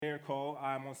Jarryd Cole.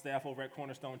 I'm on staff over at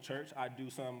Cornerstone Church. I do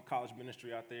some college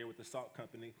ministry out there with the Salt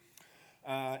Company.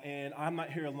 And I'm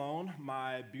not here alone.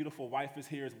 My beautiful wife is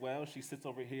here as well. She sits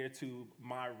over here to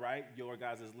my right, your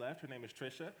guys' left. Her name is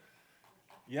Trisha.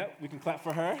 Yep, we can clap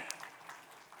for her.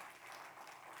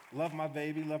 Love my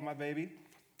baby, love my baby.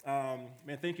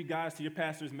 Man, thank you guys to your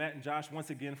pastors, Matt and Josh, once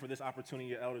again for this opportunity,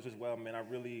 your elders as well. Man, I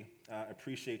really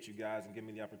appreciate you guys and giving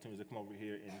me the opportunity to come over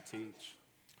here and teach.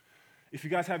 If you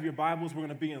guys have your Bibles, we're going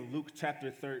to be in Luke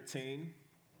chapter 13.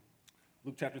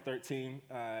 Luke chapter 13,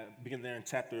 begin there in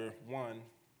chapter 1.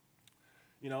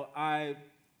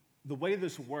 The way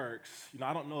this works,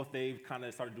 I don't know if they've kind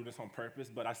of started doing this on purpose,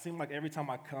 but I seem like every time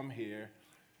I come here,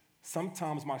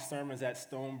 sometimes my sermons at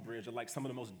Stonebridge are like some of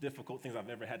the most difficult things I've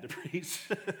ever had to preach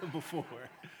before.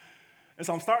 And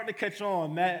so I'm starting to catch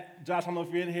on. Matt, Josh, I don't know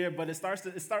if you're in here, but it's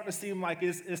starting to seem like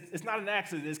it's not an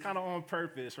accident. It's kind of on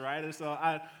purpose, right? And so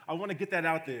I want to get that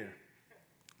out there.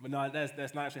 But no,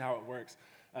 that's not actually how it works.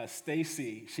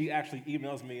 Stacy, she actually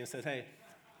emails me and says, hey,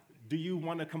 do you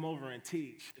want to come over and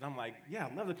teach? And I'm like, yeah,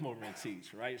 I'd love to come over and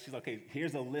teach, right? She's like, okay,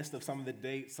 here's a list of some of the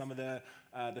dates, some of the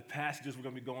passages we're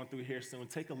going to be going through here soon.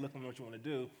 Take a look at what you want to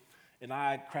do. And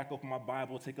I crack open my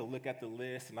Bible, take a look at the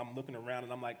list, and I'm looking around,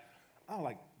 and I'm like, oh,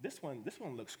 like this one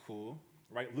looks cool,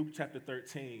 right? Luke chapter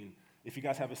 13. If you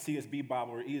guys have a CSB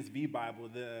Bible or ESV Bible,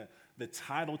 the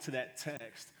title to that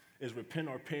text is Repent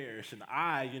or Perish. And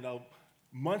I,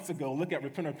 months ago, look at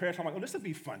Repent or Perish. I'm like, oh, this would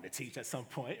be fun to teach at some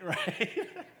point, right?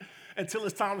 Until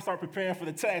it's time to start preparing for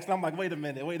the text. And I'm like, wait a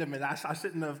minute. I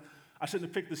shouldn't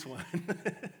have picked this one.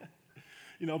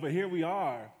 But here we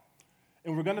are.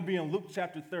 And we're going to be in Luke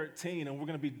chapter 13, and we're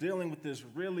going to be dealing with this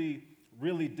really,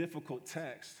 really difficult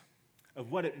text of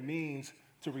what it means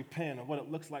to repent and what it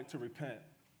looks like to repent.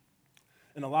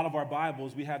 In a lot of our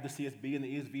Bibles, we have the CSB and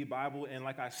the ESV Bible, and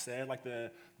like I said, like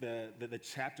the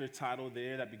chapter title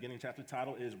there, that beginning chapter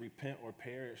title is Repent or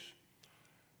Perish.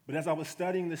 But as I was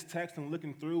studying this text and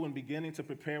looking through and beginning to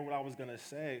prepare what I was going to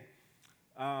say,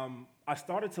 I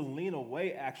started to lean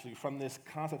away, actually, from this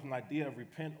concept and idea of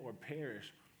repent or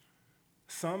perish.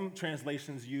 Some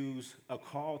translations use a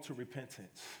call to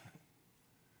repentance.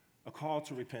 A call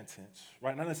to repentance,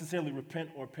 right? Not necessarily repent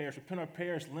or perish. Repent or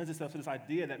perish lends itself to this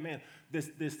idea that, man,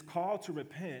 this call to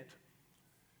repent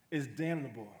is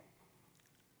damnable.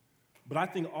 But I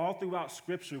think all throughout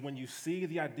Scripture, when you see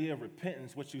the idea of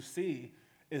repentance, what you see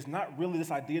is not really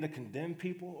this idea to condemn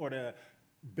people or to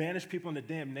banish people into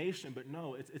damnation, but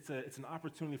no, it's an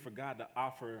opportunity for God to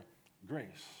offer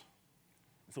grace.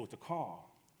 And so it's a call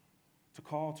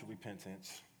to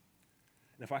repentance.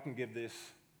 And if I can give this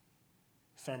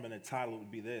sermon a title, it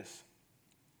would be this: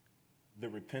 the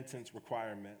repentance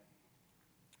requirement.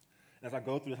 And as I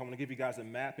go through this, I'm going to give you guys a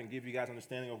map and give you guys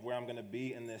understanding of where I'm going to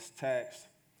be in this text.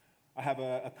 I have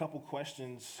a couple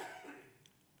questions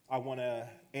I want to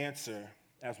answer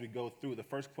as we go through. The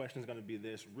first question is going to be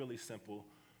this, really simple: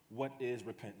 what is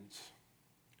repentance?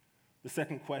 The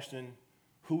second question,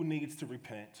 who needs to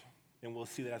repent? And we'll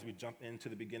see that as we jump into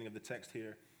the beginning of the text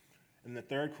here. And the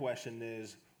third question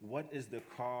is, what is the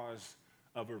cause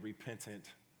of a repentant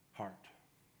heart?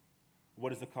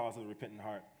 What is the cause of a repentant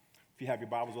heart? If you have your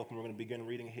Bibles open, we're going to begin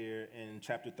reading here in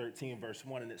chapter 13, verse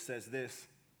 1, and it says this: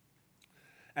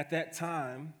 At that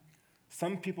time,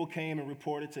 some people came and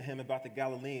reported to him about the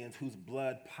Galileans whose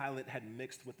blood Pilate had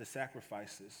mixed with the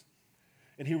sacrifices.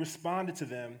 And he responded to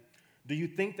them, do you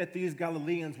think that these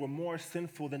Galileans were more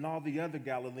sinful than all the other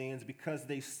Galileans because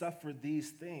they suffered these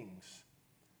things?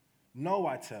 No,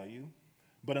 I tell you.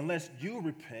 But unless you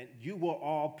repent, you will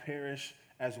all perish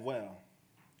as well.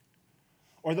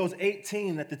 Or those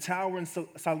 18 that the tower in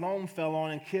Siloam fell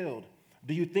on and killed,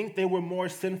 do you think they were more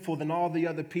sinful than all the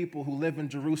other people who live in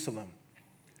Jerusalem?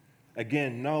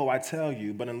 Again, no, I tell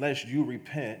you, but unless you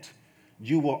repent,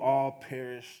 you will all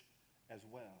perish as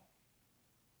well.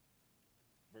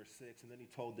 Verse 6, and then he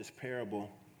told this parable.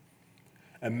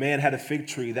 A man had a fig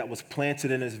tree that was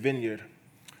planted in his vineyard.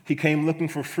 He came looking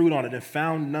for fruit on it and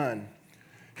found none.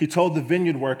 He told the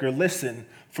vineyard worker, listen,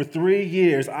 for 3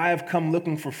 years I have come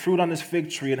looking for fruit on this fig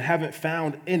tree and haven't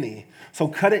found any. So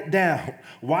cut it down.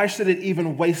 Why should it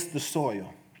even waste the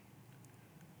soil?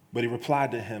 But he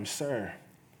replied to him, sir,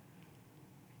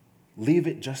 leave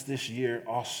it just this year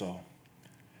also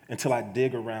until I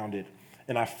dig around it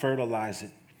and I fertilize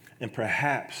it. And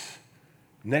perhaps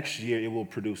next year it will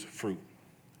produce fruit.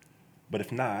 But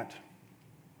if not,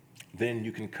 then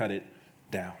you can cut it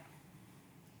down.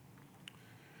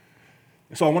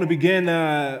 So I want to begin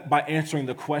by answering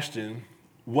the question,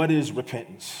 what is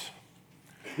repentance?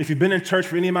 If you've been in church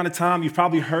for any amount of time, you've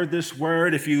probably heard this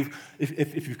word. If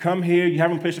you've come here, you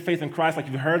haven't placed your faith in Christ, like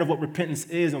you've heard of what repentance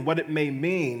is and what it may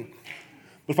mean.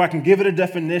 But if I can give it a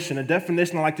definition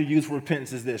I like to use for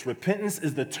repentance is this. Repentance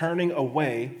is the turning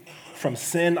away from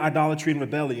sin, idolatry, and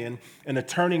rebellion, and a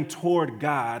turning toward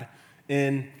God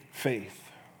in faith.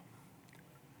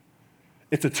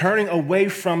 It's a turning away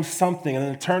from something and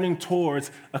then turning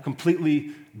towards a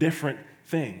completely different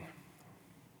thing.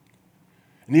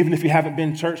 And even if you haven't been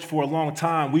in church for a long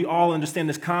time, we all understand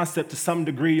this concept to some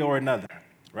degree or another,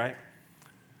 right?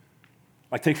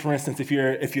 Like take, for instance, if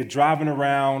you're driving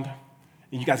around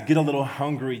and you guys get a little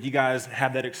hungry, you guys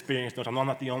have that experience, don't you? I'm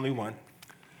not the only one.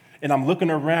 And I'm looking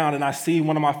around and I see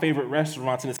one of my favorite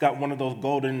restaurants and it's got one of those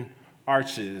golden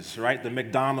arches, right? The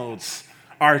McDonald's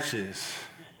arches.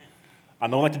 I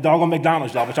know like the dog on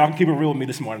McDonald's, y'all, but y'all can keep it real with me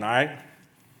this morning, all right?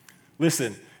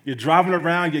 Listen, you're driving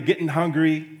around, you're getting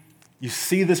hungry, you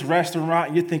see this restaurant,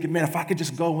 and you're thinking, man, if I could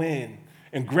just go in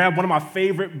and grab one of my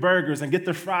favorite burgers and get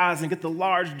the fries and get the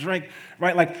large drink,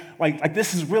 right? Like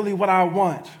this is really what I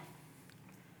want.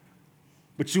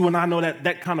 But you and I know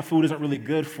that kind of food isn't really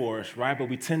good for us, right? But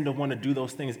we tend to want to do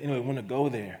those things anyway, want to go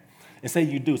there. And say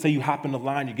you do. Say you hop in the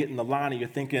line, you get in the line, and you're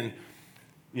thinking,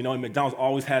 you know, and McDonald's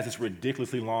always has this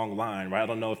ridiculously long line, right? I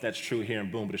don't know if that's true here in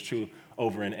Boone, but it's true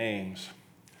over in Ames.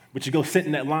 But you go sit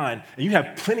in that line, and you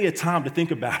have plenty of time to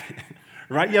think about it,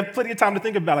 right? You have plenty of time to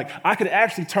think about it. Like, I could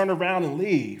actually turn around and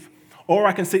leave, or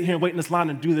I can sit here and wait in this line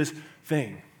and do this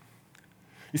thing.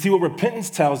 You see, what repentance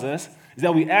tells us is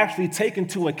that we actually take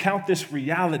into account this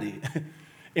reality,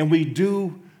 and we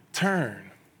do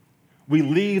turn. We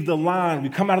leave the line, we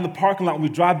come out of the parking lot, and we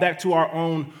drive back to our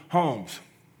own homes,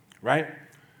 right?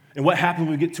 And what happens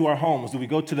when we get to our homes? Do we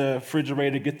go to the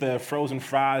refrigerator, get the frozen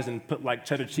fries, and put like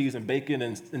cheddar cheese and bacon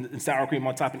and sour cream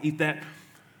on top and eat that?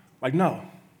 Like, no.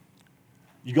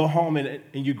 You go home and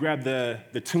you grab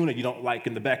the tuna you don't like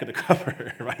in the back of the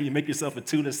cupboard, right? You make yourself a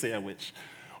tuna sandwich,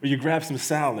 or you grab some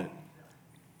salad.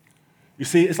 You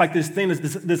see, it's like this thing,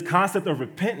 this concept of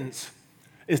repentance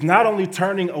is not only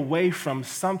turning away from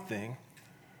something,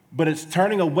 but it's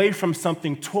turning away from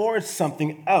something towards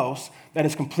something else that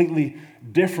is completely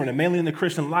different. And mainly in the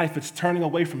Christian life, it's turning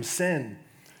away from sin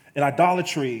and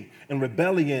idolatry and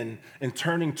rebellion and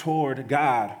turning toward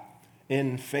God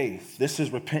in faith. This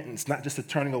is repentance, not just a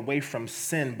turning away from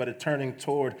sin, but a turning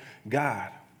toward God.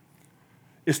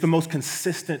 It's the most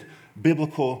consistent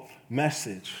biblical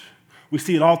message. We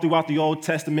see it all throughout the Old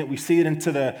Testament. We see it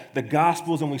into the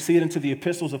Gospels, and we see it into the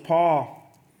epistles of Paul.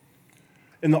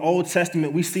 In the Old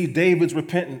Testament, we see David's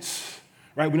repentance,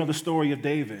 right? We know the story of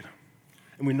David,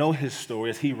 and we know his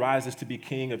story as he rises to be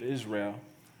king of Israel.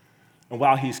 And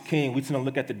while he's king, we tend to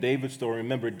look at the David story.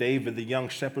 Remember David, the young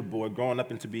shepherd boy, growing up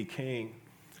into be king,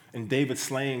 and David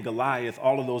slaying Goliath,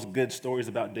 all of those good stories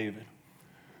about David.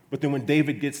 But then when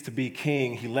David gets to be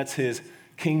king, he lets his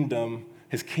kingdom,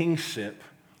 his kingship,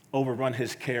 overrun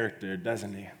his character,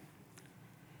 doesn't he?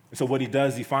 And so what he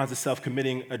does, he finds himself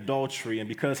committing adultery. And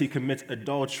because he commits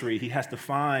adultery, he has to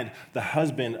find the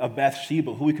husband of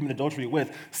Bathsheba, who he committed adultery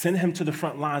with, send him to the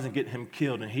front lines and get him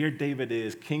killed. And here David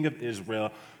is, king of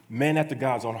Israel, man after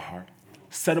God's own heart,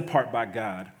 set apart by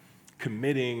God,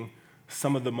 committing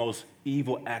some of the most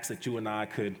evil acts that you and I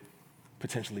could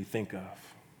potentially think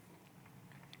of.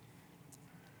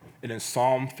 And in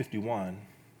Psalm 51,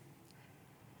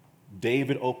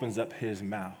 David opens up his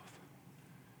mouth.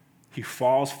 He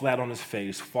falls flat on his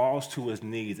face, falls to his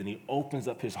knees, and he opens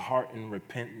up his heart in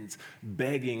repentance,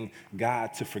 begging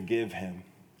God to forgive him.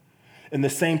 And the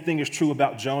same thing is true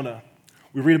about Jonah.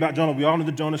 We read about Jonah. We all know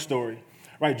the Jonah story,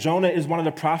 right? Jonah is one of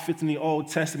the prophets in the Old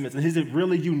Testament, and he's a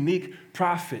really unique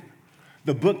prophet.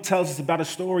 The book tells us about a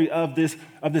story of this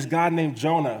guy named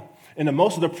Jonah. And in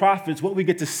most of the prophets, what we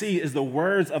get to see is the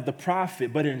words of the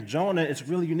prophet. But in Jonah, it's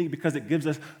really unique because it gives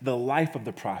us the life of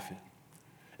the prophet.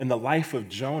 And the life of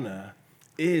Jonah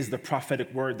is the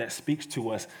prophetic word that speaks to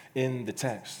us in the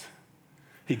text.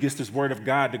 He gets this word of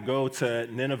God to go to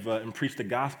Nineveh and preach the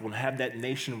gospel and have that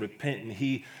nation repent. And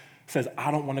he says, I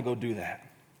don't want to go do that.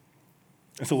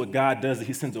 And so what God does is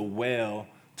he sends a whale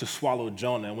to swallow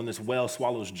Jonah. And when this whale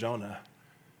swallows Jonah,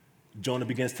 Jonah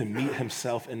begins to meet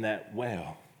himself in that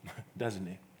whale, doesn't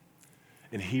he?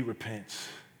 And he repents.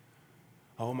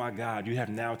 Oh my God, you have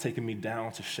now taken me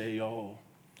down to Sheol.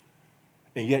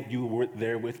 And yet you were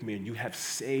there with me and you have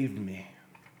saved me.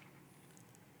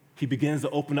 He begins to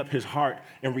open up his heart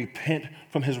and repent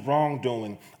from his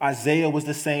wrongdoing. Isaiah was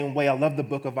the same way. I love the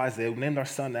book of Isaiah. We named our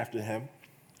son after him.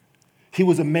 He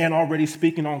was a man already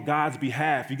speaking on God's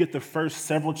behalf. You get the first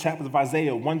several chapters of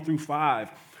Isaiah, 1 through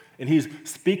 5. And he's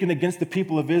speaking against the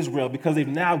people of Israel because they've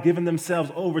now given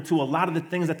themselves over to a lot of the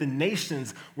things that the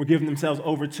nations were giving themselves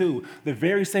over to. The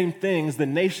very same things the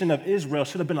nation of Israel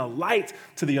should have been a light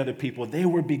to the other people. They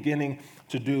were beginning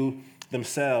to do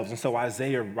themselves. And so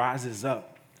Isaiah rises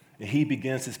up and he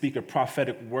begins to speak a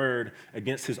prophetic word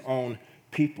against his own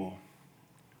people.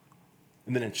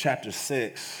 And then in chapter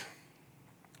 6,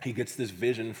 he gets this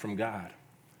vision from God.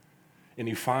 And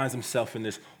he finds himself in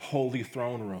this holy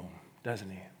throne room,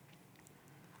 doesn't he?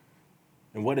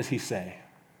 And what does he say?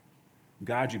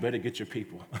 God, you better get your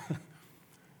people.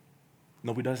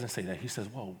 No, he doesn't say that. He says,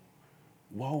 whoa,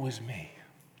 woe is me.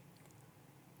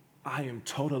 I am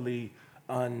totally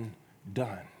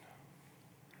undone.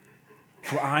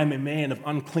 For I am a man of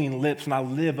unclean lips, and I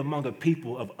live among a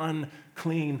people of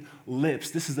unclean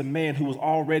lips. This is a man who was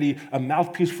already a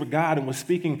mouthpiece for God and was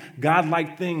speaking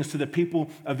God-like things to the people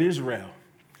of Israel.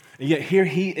 And yet here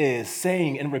he is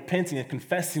saying and repenting and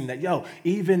confessing that,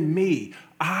 even me,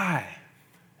 I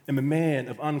am a man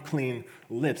of unclean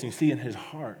lips. And you see in his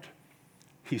heart,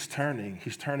 he's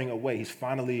turning away. He's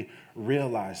finally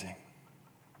realizing.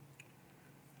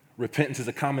 Repentance is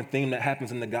a common theme that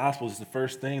happens in the Gospels. It's the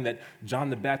first thing that John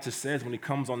the Baptist says when he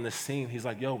comes on the scene. He's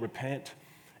like, repent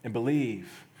and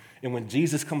believe. And when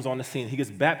Jesus comes on the scene, he gets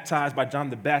baptized by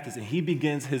John the Baptist and he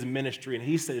begins his ministry and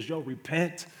he says,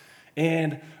 repent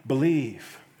and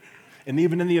believe. And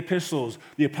even in the epistles,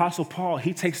 the Apostle Paul,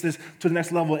 he takes this to the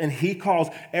next level and he calls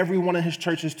everyone in his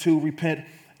churches to repent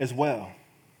as well.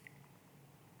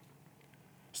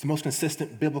 It's the most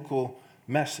consistent biblical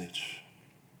message.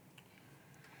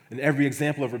 And every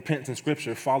example of repentance in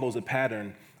Scripture follows a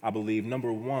pattern, I believe.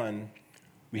 Number one,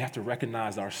 we have to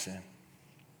recognize our sin.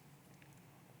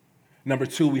 Number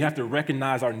two, we have to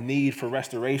recognize our need for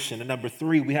restoration. And number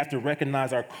three, we have to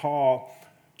recognize our call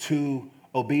to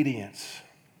obedience.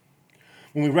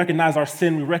 When we recognize our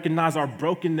sin, we recognize our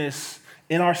brokenness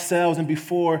in ourselves and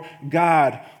before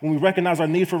God. When we recognize our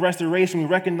need for restoration, we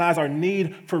recognize our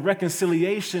need for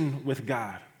reconciliation with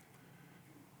God.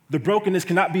 The brokenness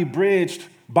cannot be bridged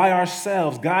by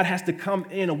ourselves. God has to come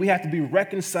in and we have to be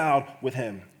reconciled with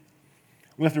him.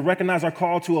 We have to recognize our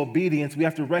call to obedience. We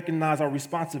have to recognize our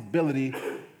responsibility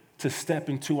to step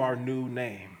into our new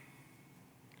name.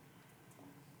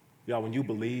 Y'all, when you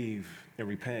believe and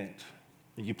repent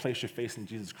and you place your faith in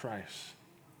Jesus Christ,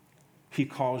 he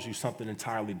calls you something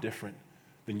entirely different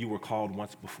than you were called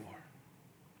once before.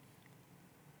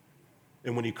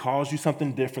 And when he calls you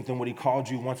something different than what he called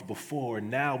you once before,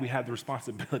 now we have the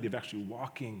responsibility of actually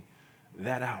walking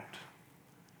that out.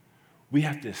 We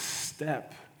have to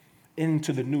step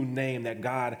into the new name that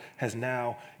God has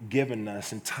now given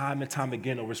us. And time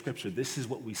again over Scripture, this is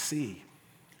what we see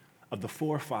of the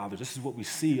forefathers. This is what we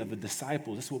see of the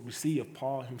disciples. This is what we see of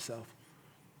Paul himself.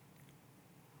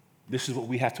 This is what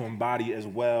we have to embody as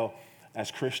well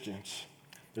as Christians.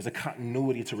 There's a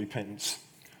continuity to repentance.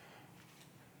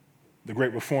 The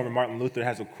great reformer Martin Luther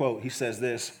has a quote. He says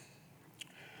this: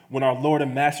 when our Lord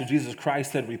and Master Jesus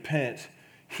Christ said repent,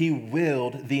 he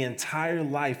willed the entire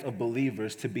life of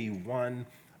believers to be one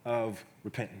of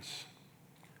repentance.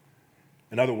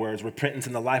 In other words, repentance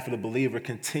in the life of the believer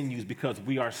continues because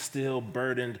we are still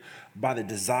burdened by the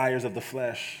desires of the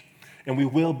flesh, and we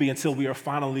will be until we are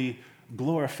finally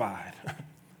glorified.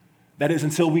 That is,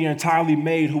 until we are entirely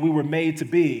made who we were made to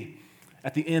be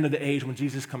at the end of the age when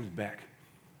Jesus comes back.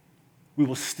 We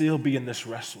will still be in this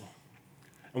wrestle,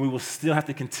 and we will still have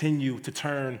to continue to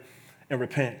turn and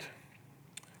repent.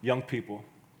 Young people,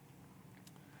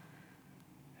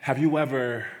 have you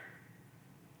ever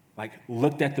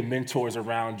looked at the mentors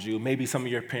around you, maybe some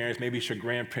of your parents, maybe it's your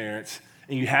grandparents,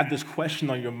 and you have this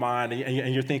question on your mind,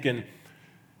 and you're thinking,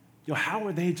 how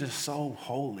are they just so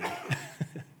holy?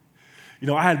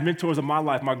 I had mentors in my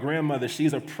life. My grandmother,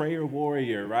 she's a prayer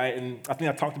warrior, right? And I think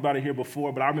I talked about it here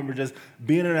before, but I remember just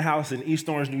being in a house in East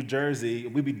Orange, New Jersey.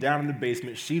 We'd be down in the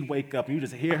basement. She'd wake up, and you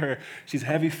just hear her. She's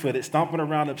heavy-footed, stomping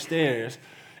around upstairs,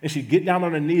 and she'd get down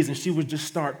on her knees, and she would just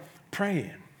start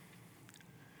praying.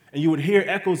 And you would hear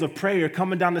echoes of prayer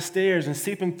coming down the stairs and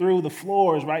seeping through the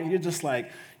floors, right? And you're just like,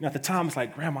 at the time, it's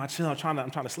like, Grandma, chill, I'm trying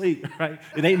to sleep, right?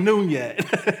 It ain't noon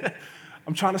yet.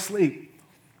 I'm trying to sleep.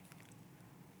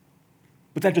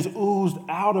 But that just oozed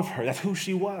out of her. That's who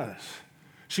she was.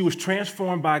 She was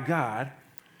transformed by God,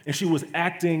 and she was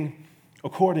acting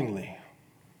accordingly.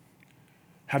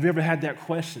 Have you ever had that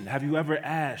question? Have you ever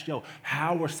asked,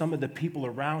 how are some of the people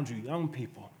around you, young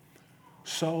people,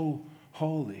 so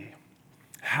holy?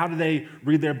 How do they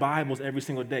read their Bibles every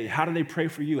single day? How do they pray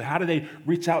for you? How do they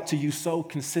reach out to you so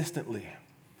consistently?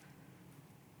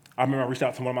 I remember I reached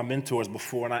out to one of my mentors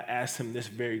before, and I asked him this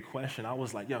very question. I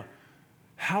was like,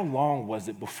 how long was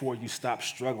it before you stopped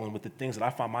struggling with the things that I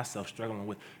find myself struggling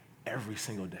with every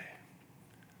single day?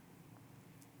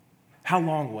 How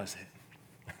long was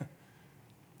it?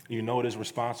 You know what his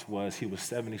response was? He was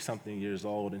 70-something years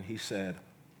old, and he said,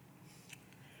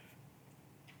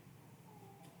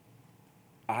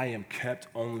 I am kept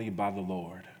only by the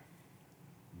Lord,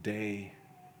 day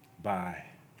by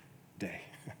day.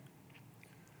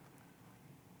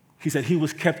 He said he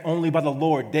was kept only by the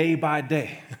Lord, day by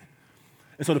day.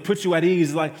 And so to put you at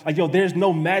ease, there's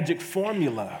no magic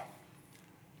formula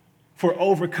for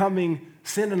overcoming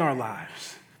sin in our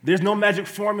lives. There's no magic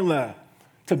formula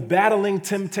to battling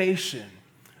temptation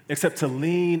except to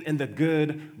lean in the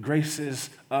good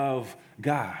graces of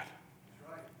God.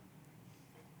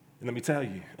 And let me tell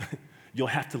you, you'll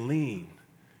have to lean,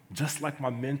 just like my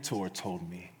mentor told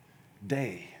me,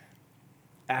 day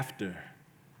after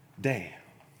day.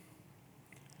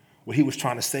 What he was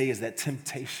trying to say is that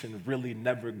temptation really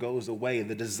never goes away.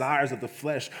 The desires of the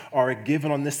flesh are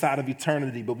given on this side of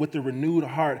eternity, but with the renewed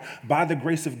heart, by the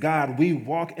grace of God, we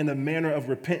walk in a manner of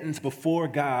repentance before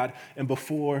God and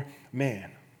before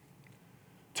man.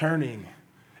 Turning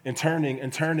and turning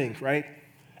and turning, right?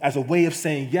 As a way of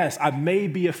saying, yes, I may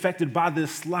be affected by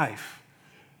this life,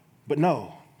 but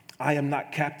no, I am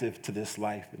not captive to this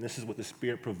life. And this is what the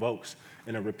Spirit provokes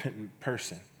in a repentant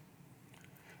person.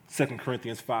 2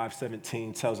 Corinthians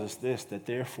 5:17 tells us this, that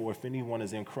therefore, if anyone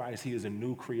is in Christ, he is a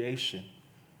new creation.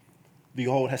 The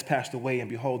old has passed away, and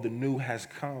behold, the new has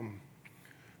come.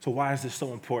 So why is this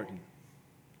so important?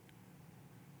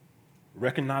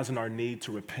 Recognizing our need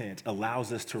to repent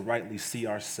allows us to rightly see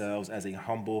ourselves as a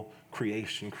humble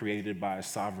creation created by a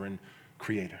sovereign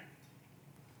creator.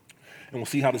 And we'll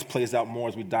see how this plays out more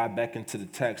as we dive back into the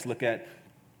text. Look at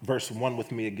verse 1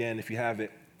 with me again, if you have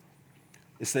it.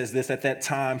 It says this, at that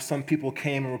time, some people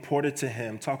came and reported to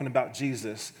him, talking about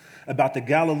Jesus, about the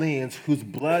Galileans whose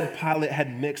blood Pilate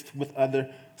had mixed with their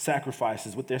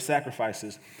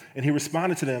sacrifices. And he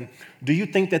responded to them, do you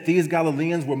think that these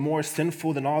Galileans were more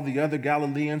sinful than all the other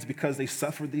Galileans because they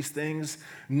suffered these things?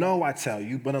 No, I tell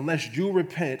you, but unless you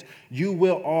repent, you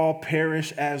will all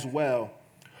perish as well.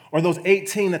 Or those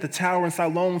 18 that the tower in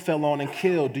Siloam fell on and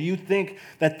killed, do you think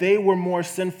that they were more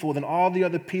sinful than all the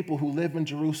other people who live in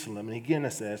Jerusalem? And again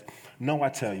it says, no, I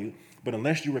tell you, but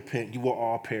unless you repent, you will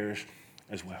all perish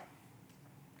as well.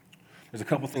 There's a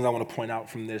couple things I want to point out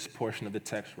from this portion of the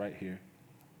text right here.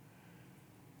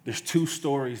 There's two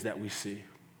stories that we see.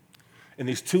 And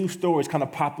these two stories kind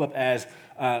of pop up as,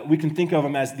 we can think of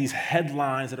them as these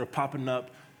headlines that are popping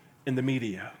up in the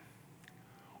media.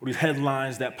 Or these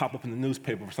headlines that pop up in the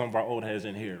newspaper for some of our old heads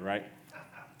in here, right?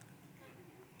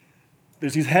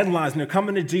 There's these headlines, and they're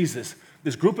coming to Jesus.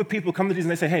 This group of people come to Jesus,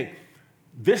 and they say, hey,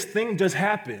 this thing just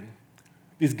happened.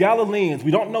 These Galileans,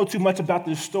 we don't know too much about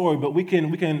this story, but we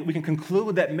can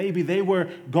conclude that maybe they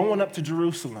were going up to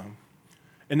Jerusalem,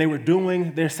 and they were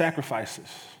doing their sacrifices.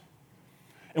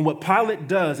 And what Pilate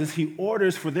does is he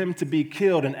orders for them to be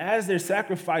killed, and as they're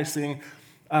sacrificing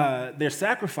their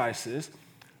sacrifices,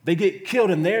 they get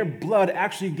killed, and their blood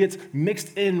actually gets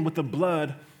mixed in with the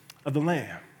blood of the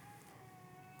Lamb.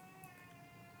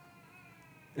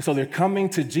 And so they're coming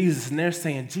to Jesus, and they're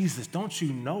saying, Jesus, don't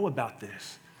you know about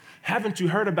this? Haven't you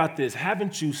heard about this?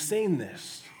 Haven't you seen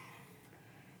this?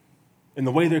 And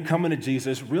the way they're coming to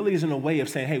Jesus really is in a way of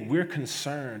saying, hey, we're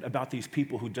concerned about these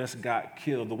people who just got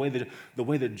killed. The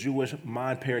way the Jewish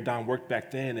mind paradigm worked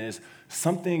back then is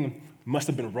something must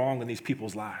have been wrong in these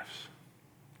people's lives.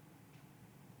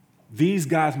 These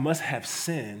guys must have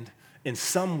sinned in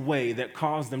some way that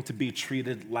caused them to be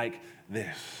treated like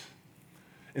this.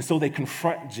 And so they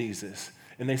confront Jesus,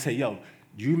 and they say, yo,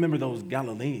 do you remember those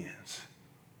Galileans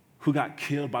who got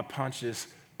killed by Pontius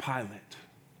Pilate?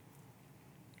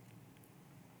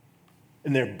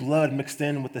 And their blood mixed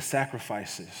in with the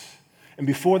sacrifices. And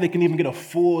before they can even get a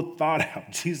full thought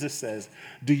out, Jesus says,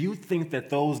 do you think that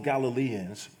those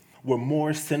Galileans were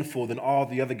more sinful than all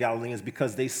the other Galileans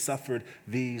because they suffered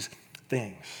these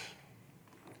things?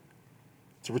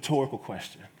 It's a rhetorical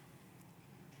question.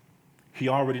 He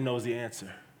already knows the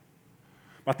answer.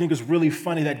 But I think it's really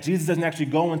funny that Jesus doesn't actually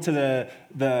go into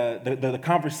the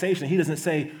conversation. He doesn't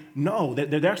say, no,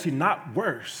 they're actually not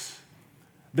worse.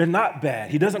 They're not bad.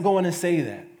 He doesn't go in and say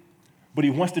that. But he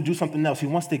wants to do something else. He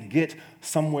wants to get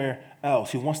somewhere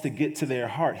else. He wants to get to their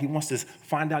heart. He wants to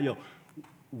find out,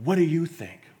 what do you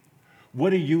think?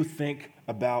 What do you think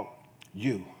about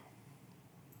you?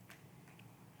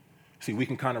 See, we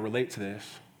can kind of relate to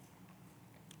this.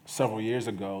 Several years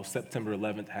ago, September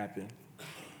 11th happened,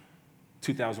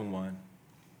 2001.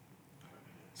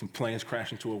 Some planes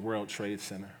crashed into a World Trade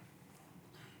Center.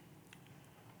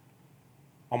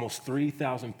 Almost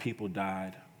 3,000 people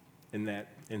died in that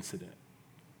incident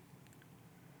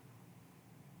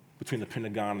between the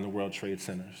Pentagon and the World Trade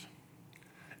Centers.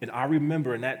 And I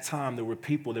remember in that time, there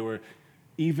were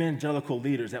evangelical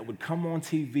leaders that would come on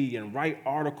TV and write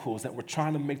articles that were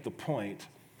trying to make the point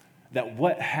that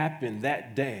what happened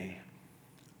that day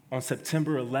on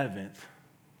September 11th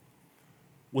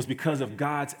was because of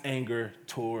God's anger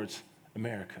towards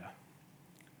America.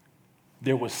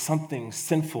 There was something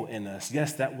sinful in us.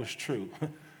 Yes, that was true.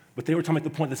 But they were trying to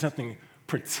make the point that something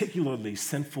particularly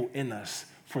sinful in us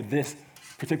for this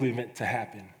particular event to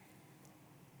happen.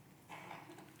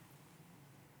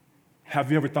 Have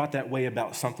you ever thought that way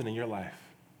about something in your life?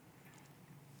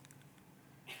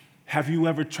 Have you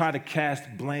ever tried to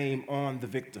cast blame on the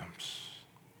victims?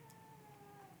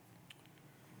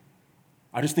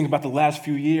 I just think about the last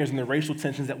few years and the racial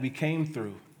tensions that we came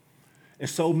through. And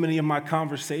so many of my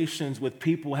conversations with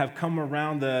people have come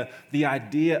around the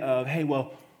idea of, hey,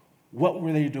 well, what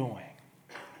were they doing?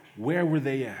 Where were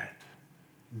they at?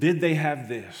 Did they have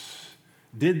this?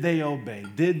 Did they obey?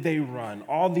 Did they run?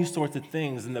 All these sorts of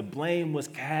things. And the blame was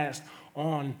cast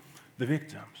on the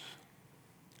victims.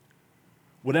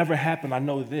 Whatever happened, I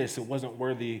know this, it wasn't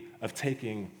worthy of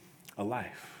taking a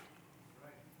life.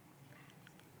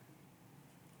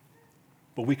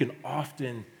 But we can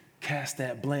often cast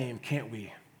that blame, can't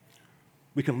we?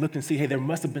 We can look and see, hey, there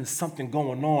must have been something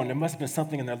going on. There must have been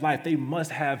something in their life. They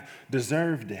must have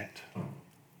deserved it.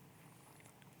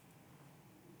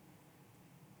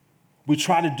 We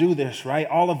try to do this, right?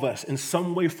 All of us, in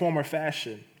some way, form, or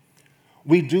fashion.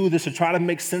 We do this to try to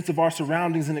make sense of our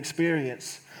surroundings and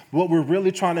experience. But what we're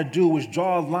really trying to do is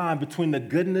draw a line between the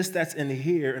goodness that's in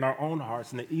here in our own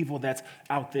hearts and the evil that's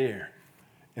out there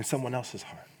in someone else's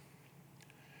heart.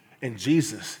 And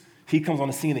Jesus, he comes on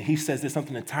the scene and he says there's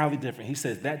something entirely different. He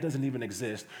says that doesn't even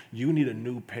exist. You need a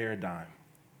new paradigm.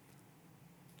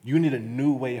 You need a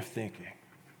new way of thinking.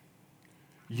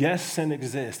 Yes, sin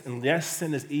exists, and yes,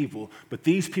 sin is evil, but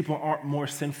these people aren't more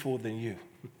sinful than you.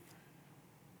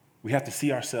 We have to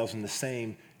see ourselves in the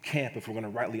same camp if we're going to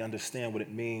rightly understand what it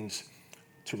means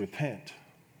to repent.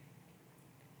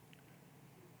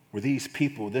 Were these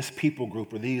people, this people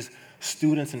group, were these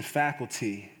students and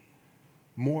faculty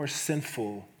more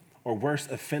sinful or worse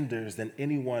offenders than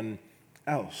anyone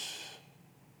else?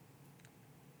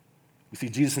 You see,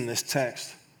 Jesus in this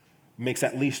text makes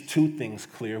at least two things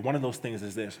clear. One of those things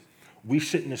is this: we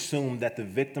shouldn't assume that the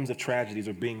victims of tragedies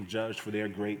are being judged for their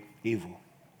great evil.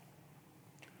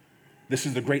 This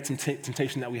is the great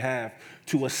temptation that we have,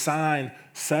 to assign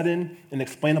sudden and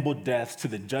explainable deaths to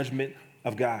the judgment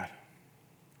of God,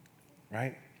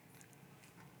 right?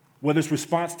 Whether it's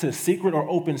response to secret or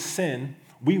open sin,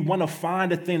 we want to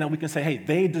find a thing that we can say, hey,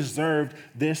 they deserved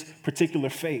this particular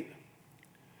fate.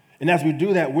 And as we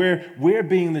do that, we're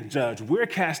being the judge. We're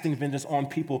casting vengeance on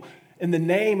people in the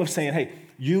name of saying, hey,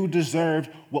 you deserved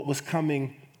what was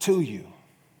coming to you.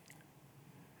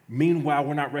 Meanwhile,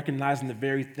 we're not recognizing the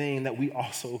very thing that we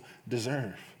also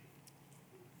deserve.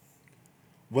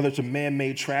 Whether it's a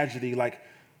man-made tragedy like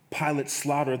Pilate's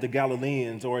slaughter of the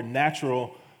Galileans, or a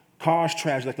natural cause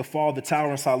tragedy like the fall of the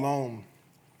Tower in Siloam,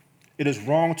 it is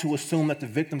wrong to assume that the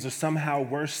victims are somehow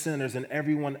worse sinners than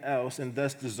everyone else and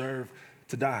thus deserve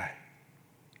to die.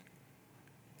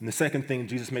 And the second thing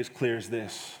Jesus makes clear is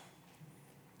this: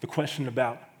 the question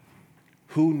about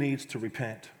who needs to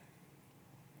repent.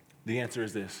 The answer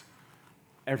is this: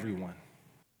 everyone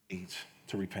needs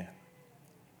to repent.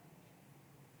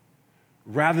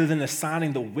 Rather than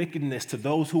assigning the wickedness to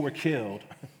those who were killed,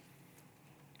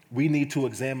 we need to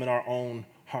examine our own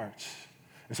hearts.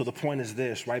 And so the point is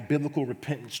this, right? Biblical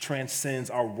repentance transcends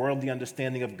our worldly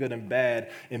understanding of good and bad.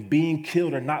 And being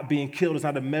killed or not being killed is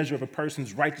not a measure of a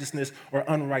person's righteousness or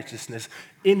unrighteousness.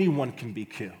 Anyone can be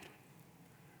killed.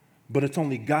 But it's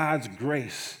only God's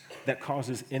grace that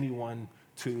causes anyone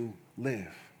to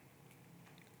live.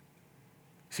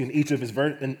 See, in each of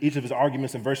his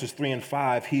arguments in verses 3 and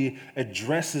 5, he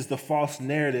addresses the false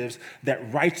narratives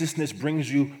that righteousness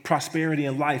brings you prosperity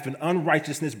and life, and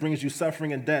unrighteousness brings you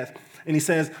suffering and death. And he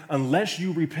says, unless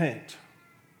you repent,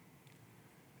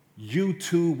 you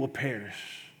too will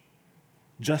perish,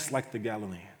 just like the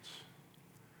Galileans.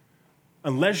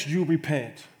 Unless you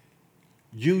repent,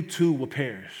 you too will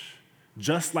perish,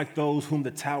 just like those whom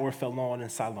the tower fell on in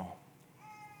Siloam.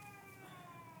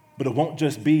 But it won't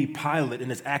just be Pilate and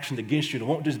his action against you. It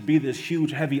won't just be this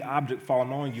huge, heavy object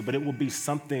falling on you, but it will be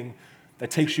something that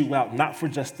takes you out, not for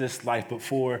just this life, but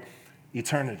for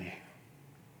eternity.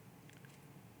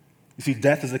 You see,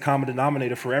 death is the common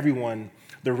denominator for everyone,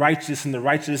 the righteous and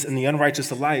the unrighteous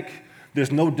alike.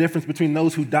 There's no difference between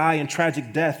those who die in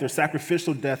tragic death or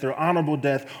sacrificial death or honorable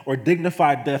death or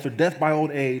dignified death or death by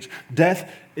old age.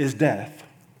 Death is death,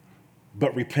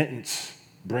 but repentance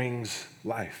brings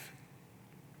life.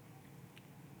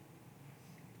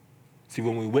 See,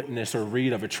 when we witness or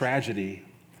read of a tragedy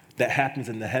that happens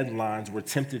in the headlines, we're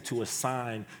tempted to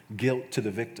assign guilt to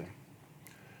the victim,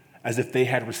 as if they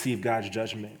had received God's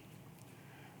judgment.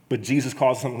 But Jesus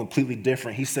calls something completely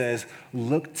different. He says,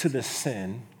 look to the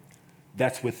sin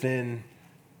that's within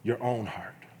your own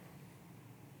heart.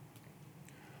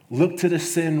 Look to the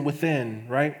sin within,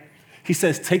 right? He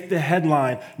says, take the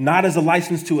headline not as a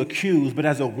license to accuse, but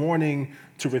as a warning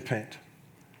to repent.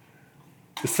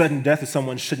 The sudden death of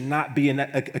someone should not be an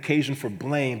occasion for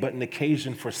blame, but an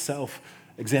occasion for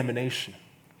self-examination.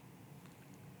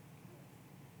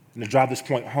 And to drive this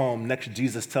point home, next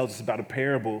Jesus tells us about a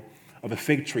parable of a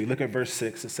fig tree. Look at verse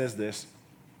 6. It says this.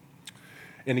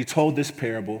 And he told this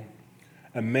parable.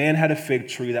 A man had a fig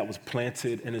tree that was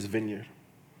planted in his vineyard.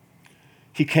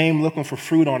 He came looking for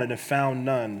fruit on it and found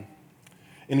none.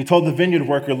 And he told the vineyard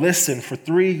worker, listen, for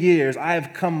 3 years I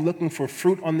have come looking for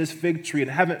fruit on this fig tree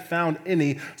and haven't found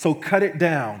any, so cut it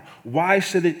down. Why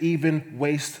should it even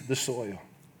waste the soil?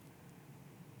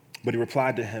 But he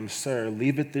replied to him, sir,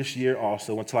 leave it this year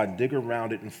also until I dig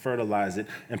around it and fertilize it,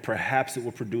 and perhaps it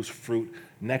will produce fruit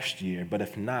next year. But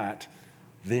if not,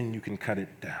 then you can cut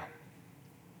it down.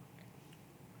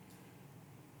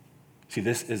 See,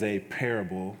 this is a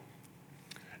parable,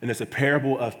 and it's a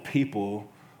parable of people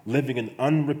living an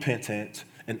unrepentant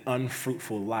and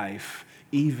unfruitful life,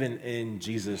 even in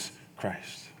Jesus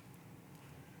Christ.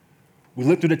 We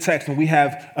look through the text, and we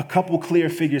have a couple clear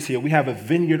figures here. We have a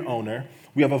vineyard owner,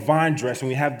 we have a vine dresser, and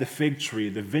we have the fig tree.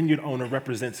 The vineyard owner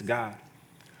represents God.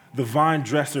 The vine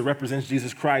dresser represents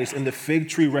Jesus Christ, and the fig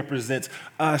tree represents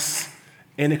us,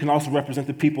 and it can also represent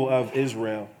the people of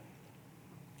Israel.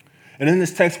 And in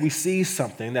this text, we see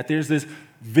something, that there's this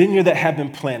vineyard that had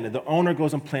been planted. The owner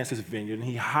goes and plants his vineyard, and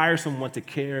he hires someone to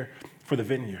care for the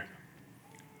vineyard.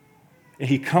 And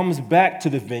he comes back to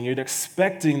the vineyard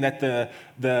expecting that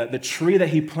the tree that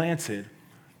he planted,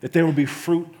 that there will be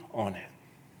fruit on it.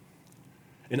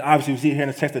 And obviously, we see here in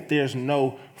the text that there's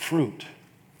no fruit.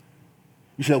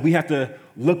 You see, we have to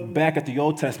look back at the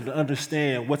Old Testament to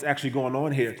understand what's actually going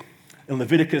on here. In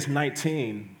Leviticus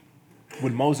 19,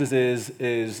 when Moses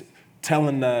is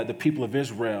telling the people of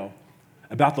Israel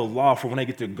about the law for when they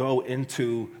get to go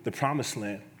into the promised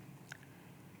land,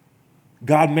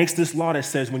 God makes this law that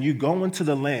says when you go into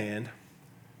the land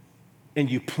and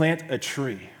you plant a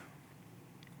tree,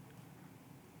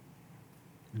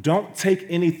 don't take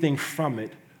anything from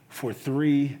it for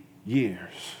 3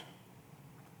 years.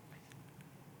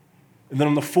 And then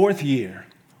on the 4th year,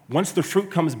 once the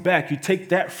fruit comes back, you take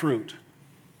that fruit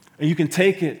and you can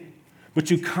take it,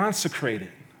 but you consecrate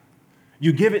it.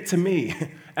 You give it to me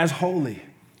as holy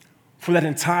for that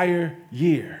entire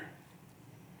year.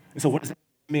 And so what does that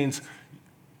mean? It means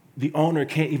the owner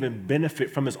can't even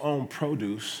benefit from his own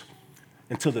produce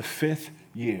until the 5th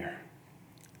year.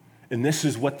 And this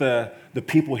is what the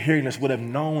people hearing this would have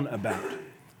known about.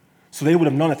 So they would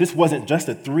have known that this wasn't just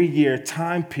a 3-year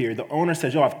time period. The owner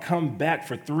says, I've come back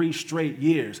for 3 straight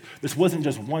years. This wasn't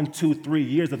just 1, 2, 3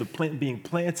 years of the plant being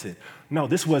planted. No,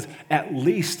 this was at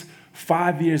least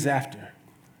 5 years after,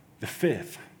 the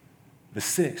 5th, the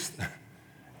 6th,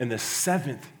 and the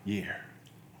 7th year.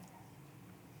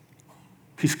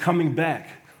 He's coming back,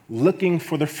 looking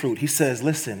for the fruit. He says,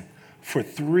 listen, for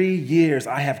 3 years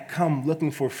I have come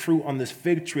looking for fruit on this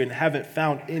fig tree and haven't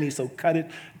found any, so cut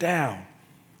it down.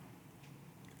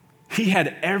 He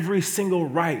had every single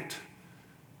right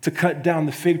to cut down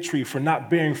the fig tree for not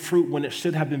bearing fruit when it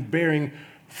should have been bearing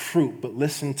fruit. But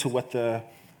listen to what the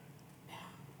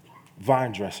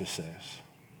vine dresser says.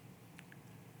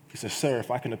 He says, sir, if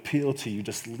I can appeal to you,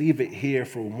 just leave it here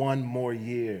for 1 more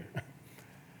year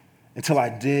until I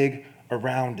dig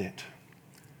around it,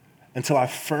 until I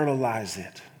fertilize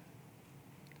it.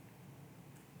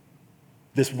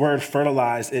 This word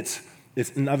fertilize, it's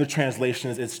in other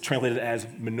translations, it's translated as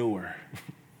manure,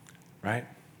 right?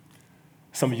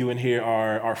 Some of you in here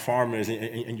are farmers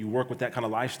and you work with that kind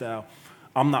of lifestyle.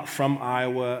 I'm not from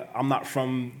Iowa. I'm not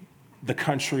from the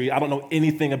country. I don't know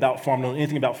anything about farming, I don't know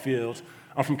anything about fields.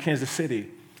 I'm from Kansas City.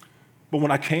 But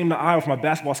when I came to Iowa for my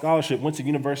basketball scholarship, went to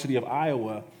University of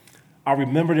Iowa, I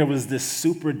remember there was this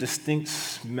super distinct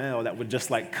smell that would just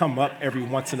like come up every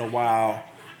once in a while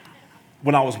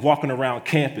when I was walking around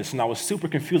campus, and I was super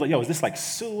confused. Like, yo, is this like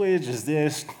sewage? Is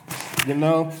this,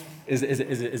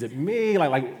 is it me?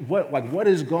 What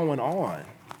is going on?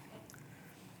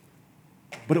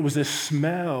 But it was this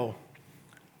smell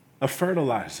of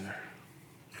fertilizer.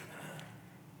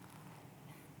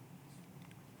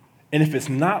 And if it's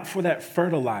not for that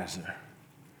fertilizer,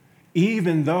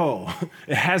 even though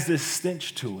it has this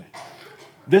stench to it,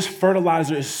 this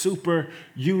fertilizer is super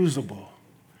usable.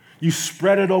 You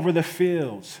spread it over the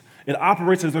fields. It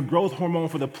operates as a growth hormone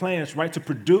for the plants, right? To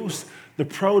produce the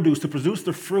produce, to produce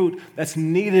the fruit that's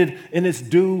needed in its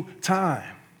due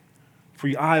time. For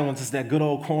you Iowans, it's that good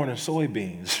old corn and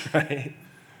soybeans, right?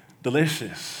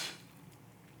 Delicious.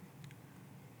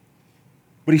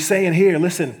 But he's saying here,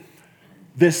 listen,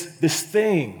 this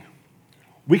thing,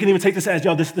 we can even take this as,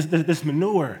 this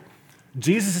manure.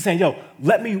 Jesus is saying,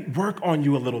 let me work on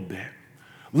you a little bit.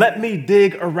 Let me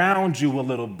dig around you a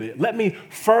little bit. Let me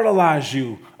fertilize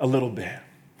you a little bit.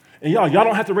 And y'all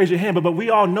don't have to raise your hand, but we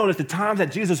all know that the times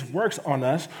that Jesus works on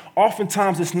us,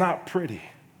 oftentimes it's not pretty.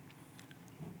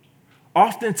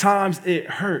 Oftentimes it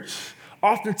hurts.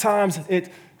 Oftentimes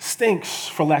it stinks,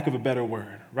 for lack of a better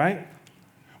word, right?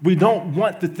 We don't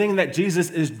want the thing that Jesus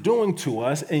is doing to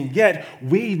us, and yet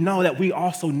we know that we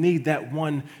also need that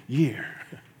 1 year.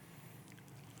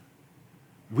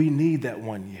 We need that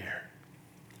 1 year.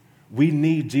 We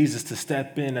need Jesus to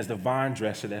step in as the vine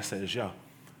dresser that says,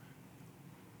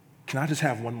 can I just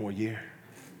have 1 more year?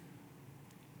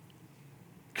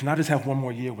 Can I just have 1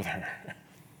 more year with her?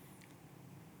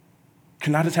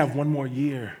 Can I just have 1 more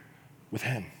year with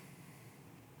him?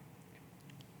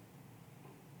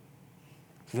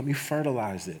 So let me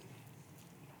fertilize it.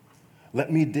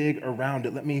 Let me dig around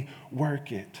it. Let me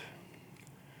work it.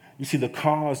 You see, the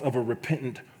cause of a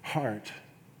repentant heart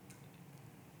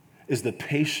is the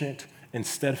patient and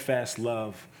steadfast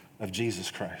love of Jesus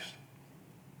Christ.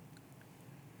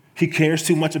 He cares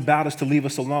too much about us to leave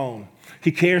us alone.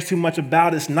 He cares too much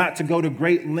about us not to go to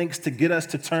great lengths to get us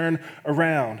to turn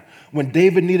around. When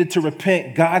David needed to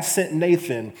repent, God sent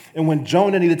Nathan. And when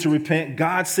Jonah needed to repent,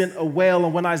 God sent a whale.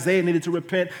 And when Isaiah needed to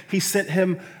repent, he sent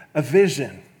him a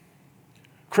vision.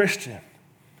 Christian,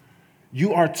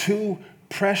 you are too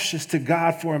precious to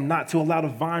God for him not to allow the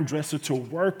vine dresser to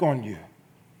work on you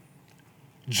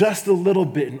just a little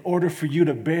bit in order for you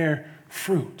to bear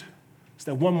fruit. It's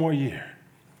that 1 more year.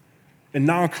 And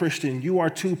non-Christian, you are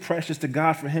too precious to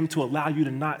God for him to allow you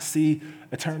to not see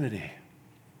eternity.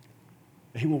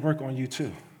 And he will work on you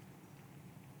too.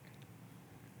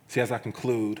 See, as I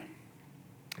conclude,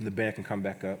 and the band can come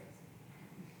back up,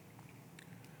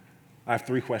 I have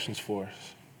 3 questions for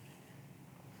us.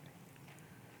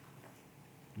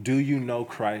 Do you know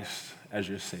Christ as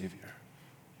your Savior?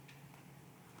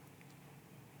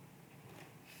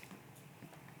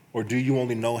 Or do you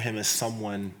only know him as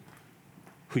someone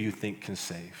who you think can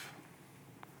save?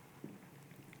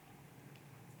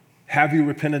 Have you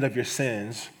repented of your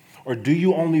sins, or do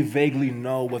you only vaguely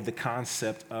know of the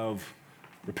concept of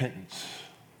repentance?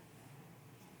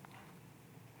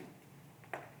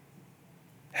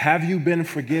 Have you been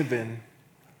forgiven,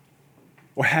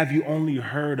 or have you only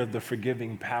heard of the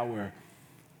forgiving power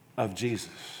of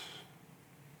Jesus?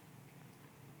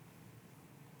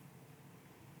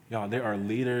 Y'all, there are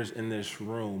leaders in this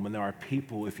room, and there are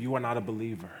people, if you are not a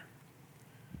believer,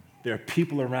 there are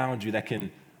people around you that can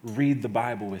read the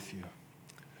Bible with you.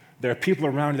 There are people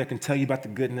around you that can tell you about the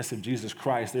goodness of Jesus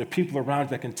Christ. There are people around you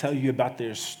that can tell you about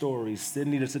their stories.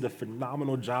 Sydney just did a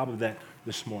phenomenal job of that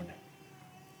this morning.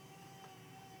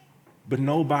 But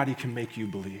nobody can make you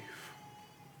believe.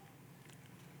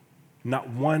 Not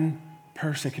one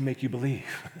person can make you believe.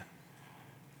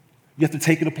 You have to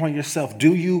take it upon yourself.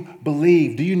 Do you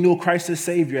believe? Do you know Christ as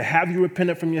Savior? Have you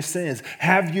repented from your sins?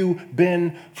 Have you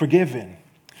been forgiven?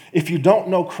 If you don't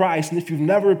know Christ, and if you've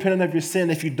never repented of your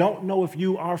sin, if you don't know if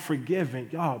you are forgiven,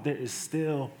 y'all, there is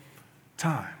still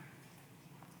time.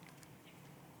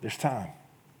 There's time.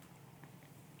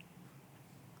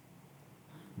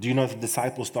 Do you know that the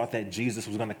disciples thought that Jesus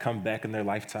was going to come back in their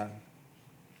lifetime?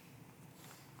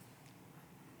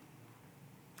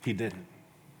 He didn't.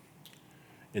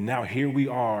 And now here we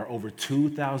are over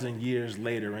 2,000 years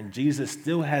later, and Jesus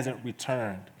still hasn't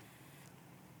returned,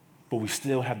 but we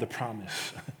still have the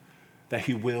promise that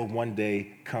he will one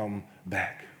day come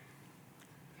back.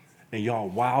 And y'all,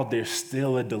 while there's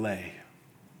still a delay,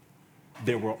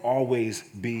 there will always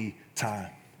be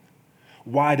time.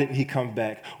 Why didn't he come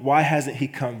back? Why hasn't he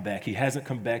come back? He hasn't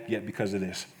come back yet because of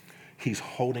this. He's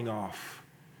holding off,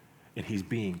 and he's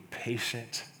being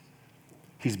patient.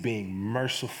 He's being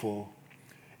merciful.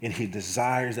 And he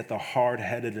desires that the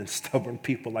hard-headed and stubborn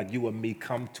people like you and me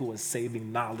come to a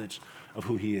saving knowledge of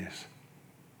who he is.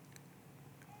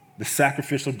 The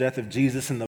sacrificial death of Jesus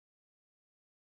and the